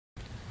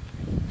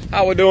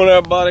How we doing,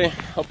 everybody?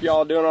 Hope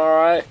y'all doing all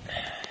right.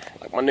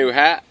 Like my new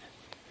hat.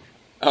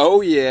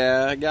 Oh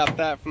yeah, I got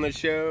that from the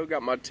show.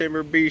 Got my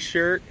Timber B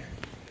shirt.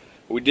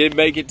 We did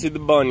make it to the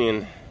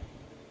Bunyan.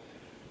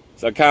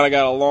 So I kind of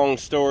got a long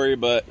story,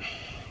 but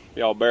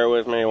y'all bear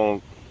with me. It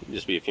won't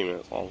just be a few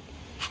minutes long.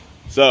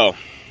 So,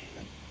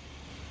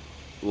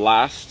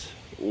 last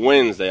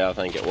Wednesday, I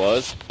think it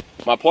was,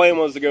 my plan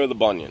was to go to the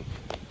Bunyan.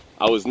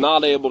 I was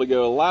not able to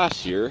go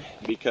last year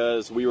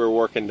because we were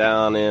working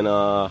down in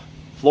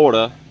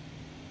Florida,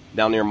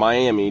 down near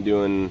Miami,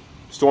 doing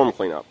storm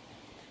cleanup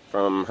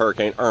from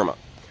Hurricane Irma.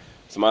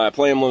 So my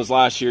plan was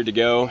last year to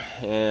go,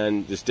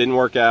 and just didn't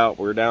work out.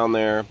 We were down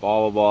there,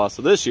 blah, blah, blah.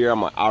 So this year,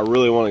 I'm like, I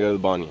really want to go to the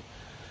Bunyan.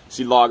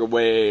 See logger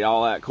weight,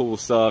 all that cool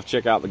stuff,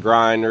 check out the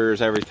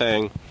grinders,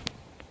 everything.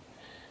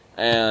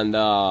 And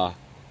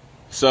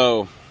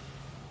so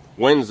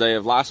Wednesday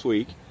of last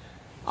week,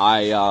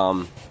 I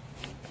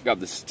got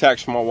this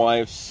text from my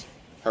wife's.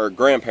 Her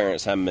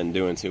grandparents haven't been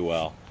doing too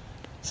well.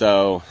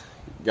 So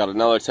got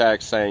another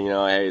text saying, you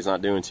know, hey, he's not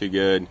doing too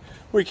good.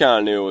 We kind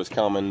of knew it was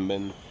coming,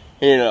 but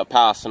he ended up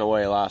passing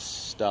away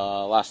last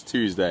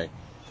Tuesday.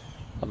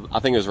 I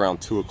think it was around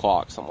 2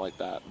 o'clock, something like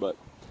that. But,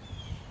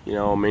 you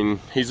know, I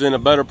mean, he's in a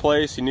better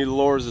place. He knew the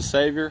Lord as a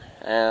Savior,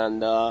 and,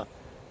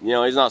 you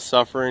know, he's not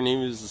suffering. He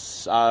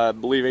was, I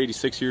believe,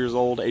 86 years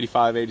old,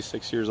 85,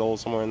 86 years old,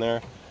 somewhere in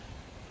there,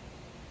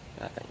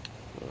 I think.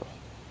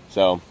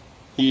 So,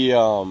 he,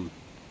 you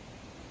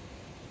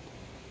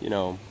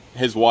know,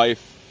 his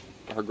wife,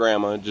 her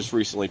grandma, just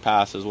recently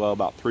passed as well,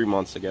 about 3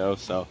 months ago.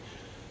 So,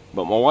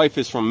 but my wife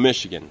is from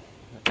Michigan,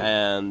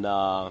 and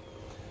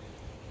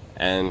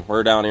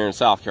we're down here in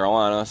South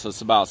Carolina, so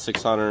it's about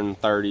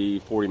 630,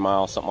 40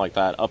 miles, something like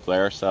that, up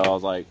there. So I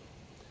was like,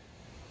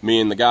 me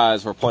and the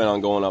guys were planning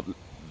on going up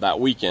that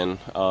weekend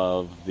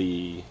of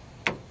the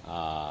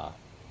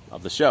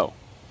show.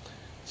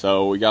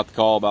 So we got the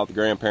call about the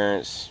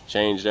grandparents,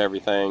 changed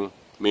everything.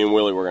 Me and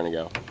Willie were gonna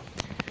go.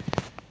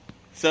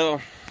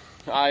 So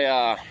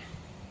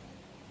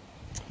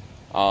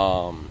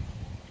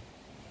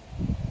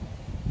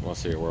let's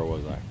see, where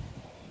was I?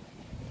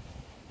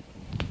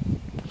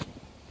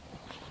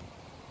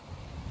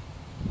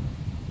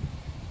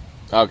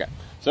 Okay,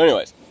 so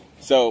anyways,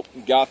 so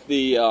got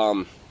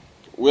the,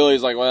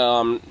 Willie's like, well,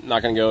 I'm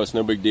not gonna go, it's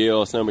no big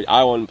deal, it's no big,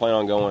 I wasn't planning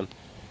on going.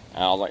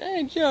 And I was like,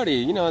 hey, Jody,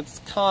 you know, it's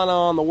kind of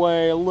on the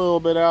way, a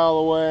little bit out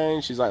of the way.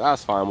 And she's like,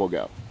 that's fine, we'll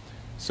go.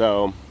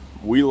 So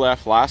we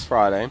left last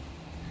Friday,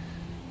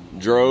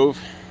 drove,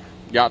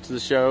 got to the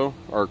show,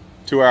 or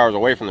 2 hours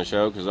away from the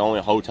show, because the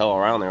only hotel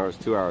around there was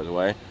 2 hours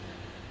away.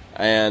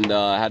 And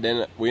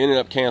we ended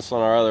up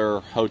canceling our other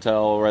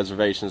hotel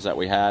reservations that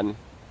we had,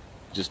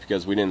 just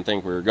because we didn't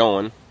think we were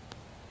going.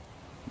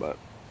 But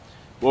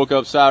woke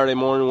up Saturday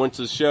morning, went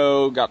to the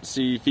show, got to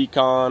see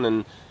Fecon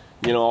and,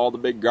 you know, all the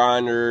big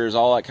grinders,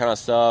 all that kind of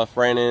stuff.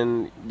 Ran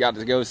in, got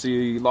to go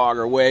see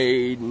Logger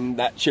Wade and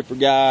that chipper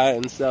guy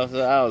and stuff. So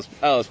that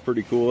was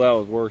pretty cool. That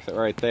was worth it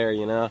right there,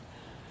 you know.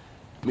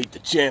 Meet the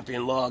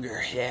champion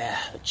logger, yeah,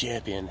 the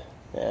champion.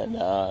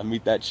 And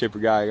meet that chipper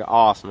guy,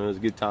 awesome. It was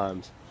good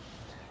times.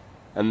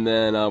 And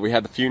then we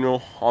had the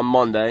funeral on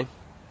Monday.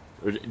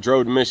 We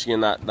drove to Michigan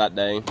that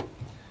day,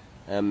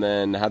 and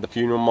then had the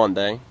funeral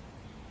Monday.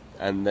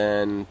 And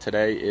then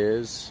today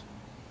is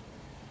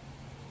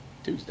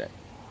Tuesday.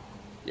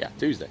 Yeah,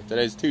 Tuesday.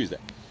 Today's Tuesday.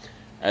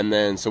 And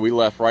then, so we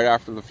left right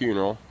after the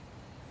funeral,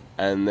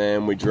 and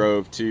then we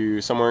drove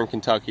to somewhere in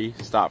Kentucky,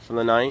 stopped for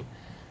the night,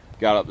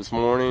 got up this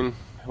morning.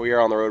 We were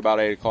on the road about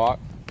 8 o'clock.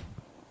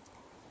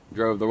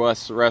 Drove the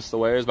rest of the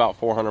way. It was about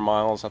 400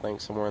 miles, I think,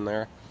 somewhere in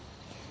there.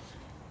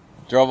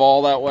 Drove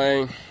all that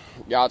way,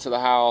 got to the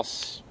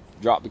house,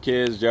 dropped the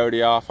kids,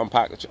 Jody off,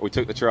 unpacked we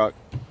took the truck,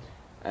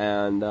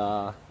 and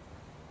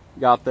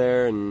got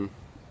there, and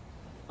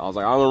I was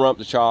like, I'm gonna run up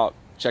the shop,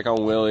 check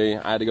on Willie.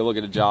 I had to go look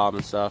at a job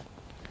and stuff.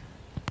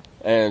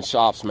 And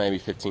shop's maybe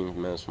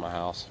 15 minutes from my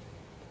house.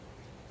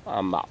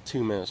 I'm about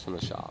 2 minutes from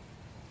the shop.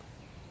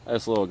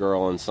 This little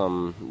girl in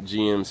some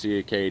GMC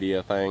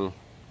Acadia thing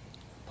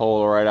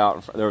pulled right out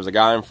in front. There was a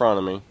guy in front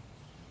of me,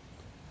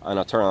 and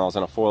I turned. I was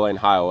in a 4-lane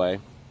highway.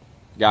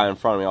 Guy in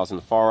front of me, I was in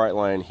the far right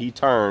lane. He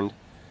turned,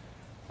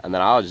 and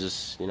then I was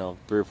just, you know,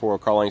 3 or 4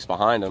 car lengths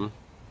behind him.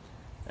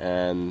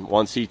 And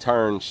once he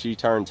turned, she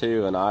turned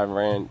too,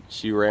 and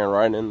she ran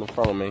right in the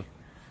front of me.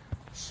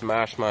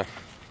 Smashed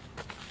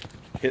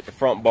hit the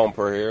front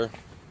bumper here.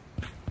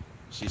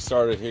 She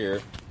started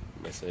here.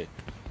 Let me see.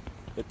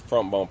 Hit the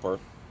front bumper.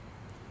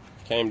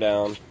 Came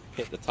down,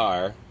 hit the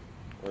tire.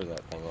 Where's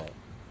that thing at?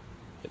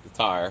 Hit the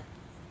tire.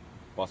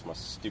 Lost my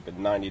stupid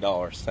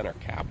 $90 center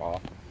cap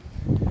off.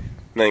 And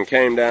then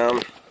came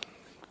down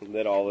and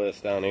did all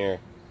this down here.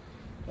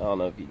 I don't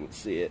know if you can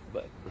see it,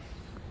 but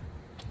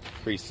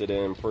creased it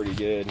in pretty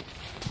good.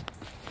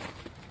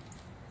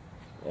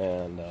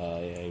 And yeah,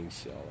 you can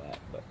see all that,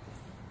 but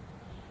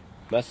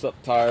messed up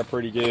the tire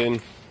pretty good.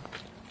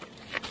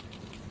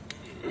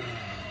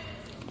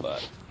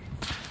 But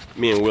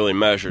me and Willie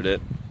measured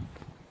it.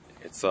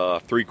 It's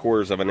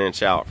 3/4 of an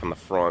inch out from the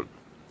front.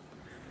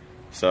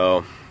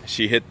 So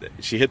she hit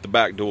the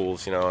back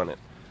duals, you know, and it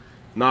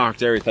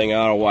knocked everything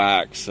out of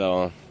whack.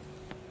 So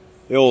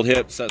the old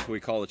hips, that's what we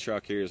call the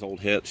truck here, is old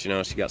hips. You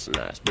know, she got some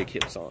nice big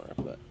hips on her.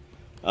 But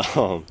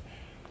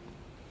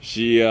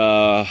she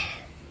yeah,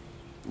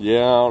 I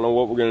don't know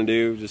what we're gonna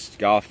do. Just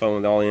got off the phone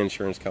with all the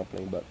insurance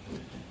company.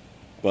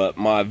 But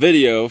my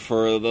video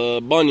for the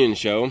Bunyan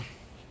show,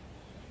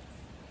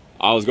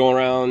 I was going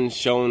around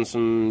showing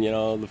some, you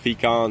know, the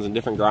Fecons and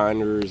different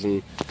grinders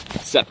and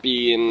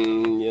Seppi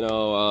and, you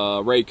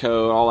know,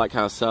 Rayco and all that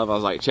kind of stuff. I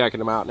was like checking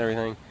them out and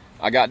everything.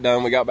 I got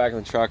done, we got back in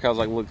the truck, I was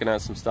like looking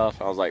at some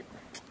stuff. I was like,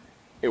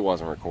 it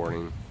wasn't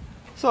recording.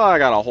 So I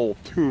got a whole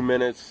 2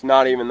 minutes,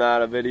 not even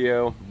that a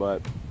video,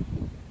 but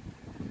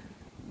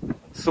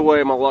it's the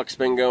way my luck's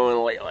been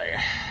going lately.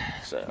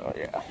 So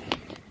yeah.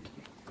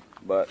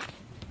 But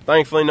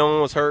thankfully no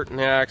one was hurt in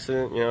the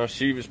accident. You know,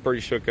 she was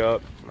pretty shook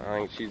up. I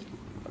think she's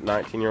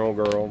 19-year-old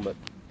girl, but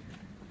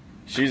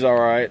she's all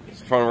right. The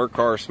front of her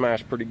car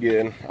smashed pretty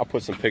good. I'll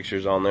put some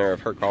pictures on there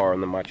of her car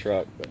and then my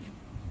truck, but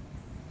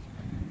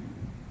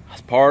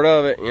that's part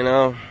of it, you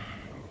know.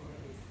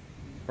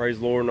 Praise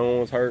the Lord, no one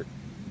was hurt.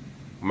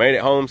 Made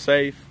it home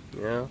safe,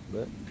 you know,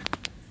 but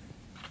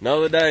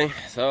another day.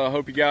 So I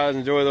hope you guys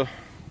enjoy the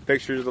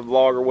pictures of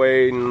Vlogger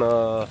Wade and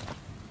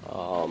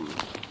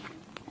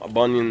my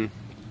Bunyan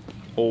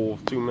whole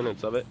 2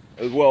 minutes of it.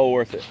 It was well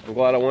worth it. I'm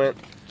glad I went.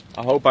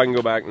 I hope I can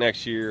go back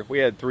next year. We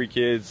had 3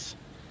 kids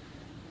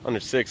under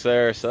 6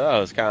 there, so that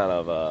was kind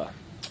of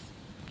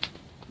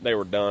they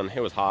were done. It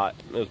was hot.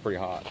 It was pretty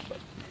hot, but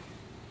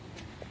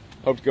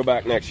hope to go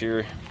back next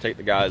year, take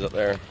the guys up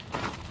there,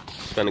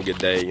 spend a good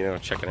day, you know,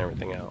 checking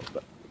everything out.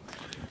 But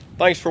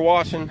thanks for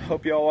watching.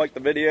 Hope you all like the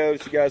videos.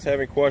 If you guys have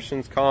any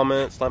questions,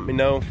 comments, let me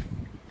know.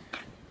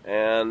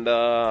 And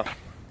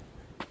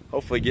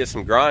hopefully get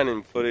some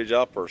grinding footage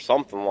up or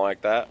something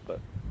like that.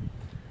 But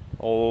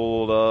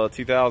old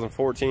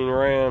 2014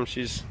 Ram,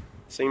 she's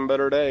seen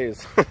better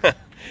days.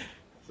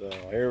 So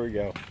here we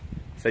go.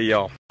 See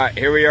y'all. All right,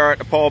 here we are at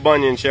the Paul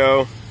Bunyan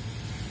show.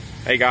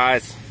 Hey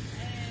guys.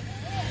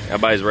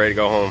 Everybody's ready to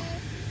go home.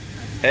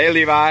 Hey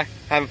Levi,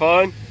 having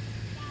fun?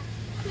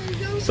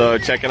 So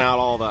checking out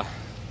all the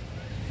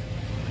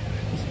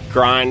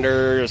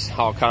grinders,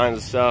 all kinds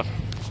of stuff.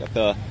 Got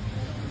the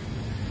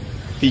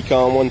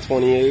Fecon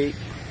 128.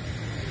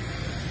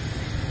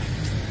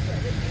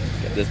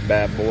 Got this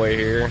bad boy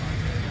here.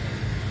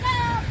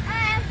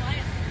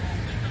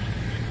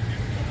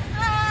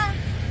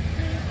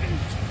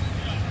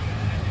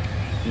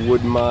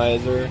 Wood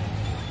miser.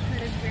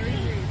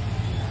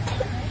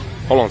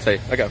 Hold on, say,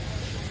 let go.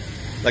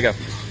 Let go.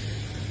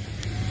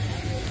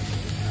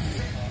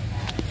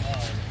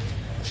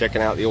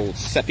 Checking out the old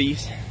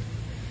Seppies.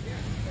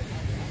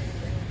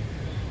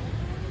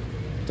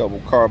 Double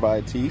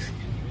carbide teeth.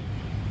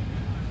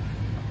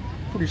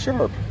 Pretty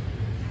sharp.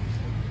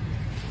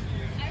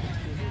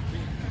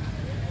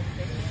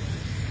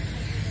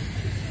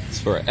 It's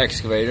for an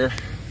excavator.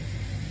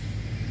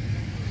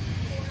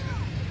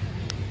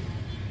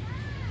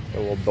 A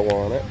little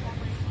door on it.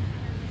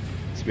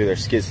 This will be their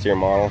skid steer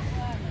model.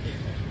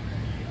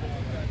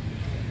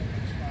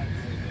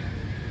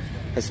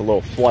 That's a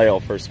little flail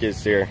for a skid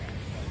steer.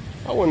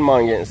 I wouldn't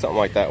mind getting something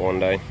like that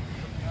one day.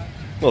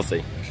 We'll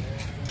see.